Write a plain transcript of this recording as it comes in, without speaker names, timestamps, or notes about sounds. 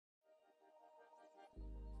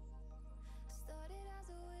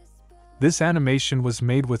This animation was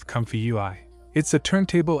made with ComfyUI. It's a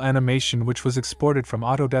turntable animation which was exported from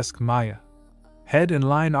Autodesk Maya. Head and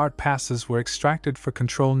line art passes were extracted for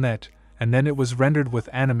ControlNet, and then it was rendered with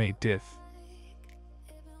AnimateDiff.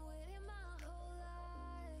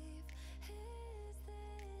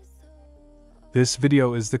 This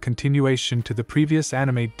video is the continuation to the previous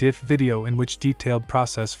AnimateDiff video in which detailed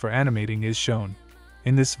process for animating is shown.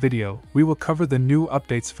 In this video, we will cover the new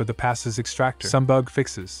updates for the passes extractor, some bug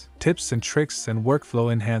fixes, tips and tricks and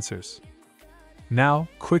workflow enhancers. Now,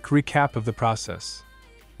 quick recap of the process.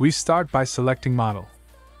 We start by selecting model,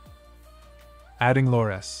 adding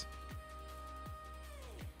LoRS,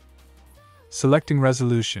 selecting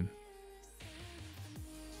resolution,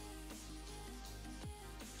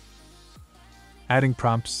 adding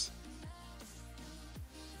prompts,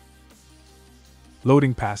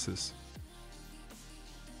 loading passes,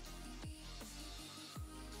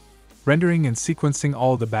 rendering and sequencing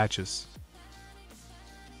all the batches.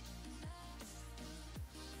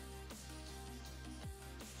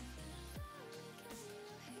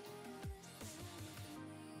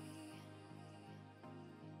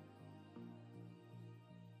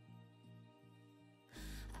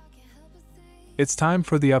 It's time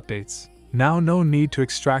for the updates. Now no need to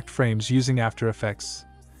extract frames using After Effects.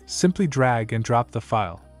 Simply drag and drop the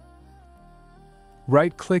file.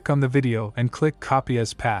 Right-click on the video and click Copy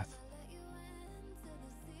as Path.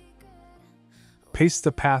 Paste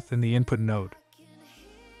the path in the input node.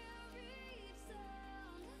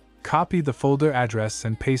 Copy the folder address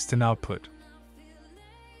and paste in output.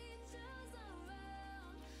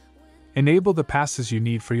 Enable the passes you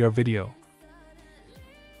need for your video.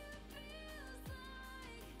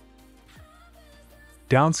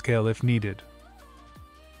 Downscale if needed.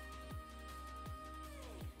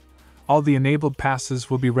 All the enabled passes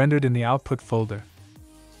will be rendered in the output folder.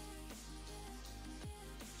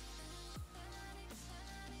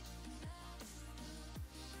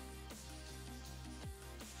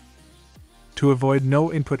 To avoid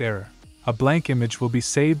no input error, a blank image will be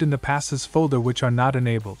saved in the passes folder which are not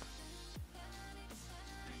enabled.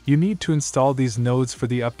 You need to install these nodes for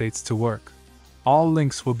the updates to work. All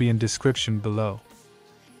links will be in description below.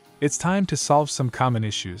 It's time to solve some common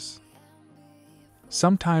issues.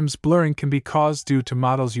 Sometimes blurring can be caused due to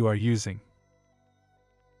models you are using.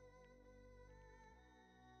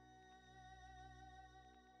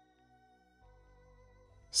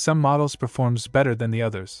 Some models performs better than the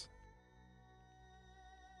others.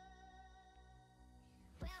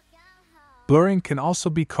 Blurring can also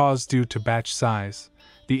be caused due to batch size.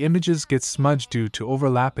 The images get smudged due to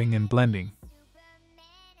overlapping and blending.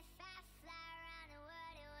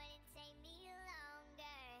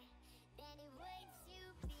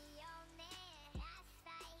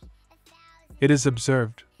 It is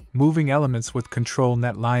observed, moving elements with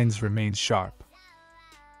ControlNet lines remains sharp.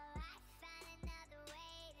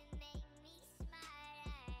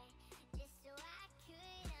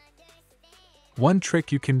 One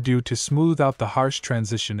trick you can do to smooth out the harsh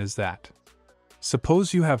transition is that.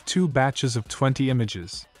 Suppose you have two batches of 20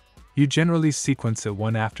 images. You generally sequence it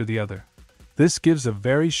one after the other. This gives a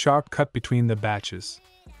very sharp cut between the batches.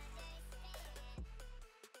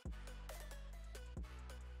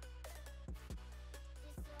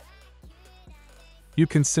 You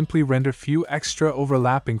can simply render few extra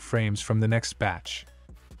overlapping frames from the next batch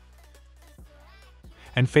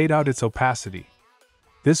and fade out its opacity.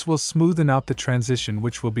 This will smoothen out the transition,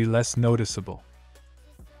 which will be less noticeable.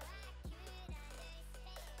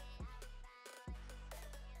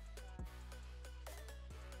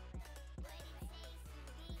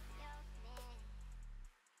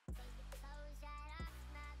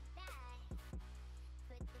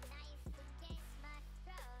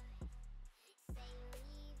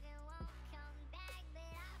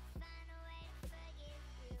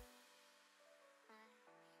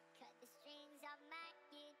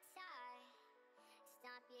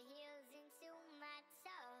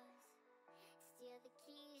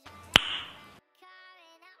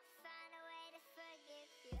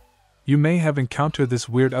 You may have encountered this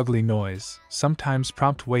weird ugly noise. Sometimes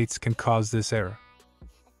prompt waits can cause this error.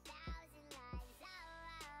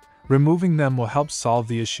 Removing them will help solve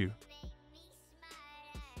the issue.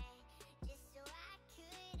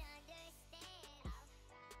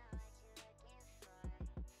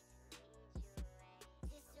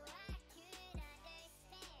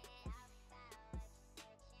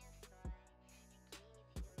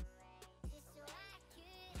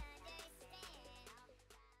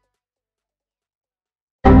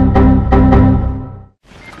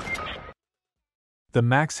 The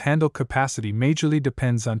max handle capacity majorly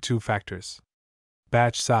depends on two factors: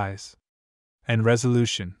 batch size and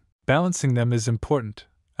resolution. Balancing them is important,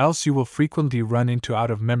 else you will frequently run into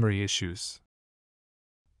out-of-memory issues.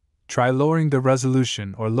 Try lowering the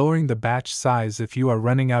resolution or lowering the batch size if you are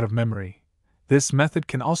running out of memory. This method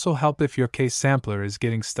can also help if your case sampler is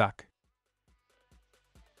getting stuck.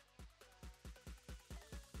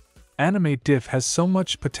 AnimateDiff has so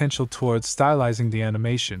much potential towards stylizing the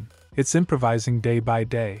animation, it's improvising day by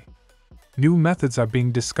day. New methods are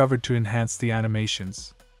being discovered to enhance the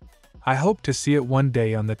animations. I hope to see it one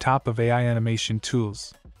day on the top of AI animation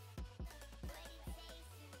tools.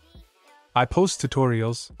 I post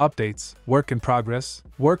tutorials, updates, work in progress,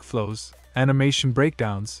 workflows, animation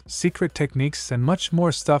breakdowns, secret techniques, and much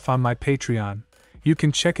more stuff on my Patreon. You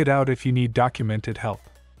can check it out if you need documented help.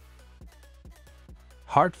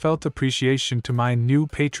 Heartfelt appreciation to my new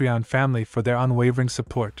Patreon family for their unwavering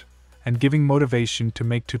support and giving motivation to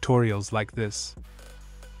make tutorials like this.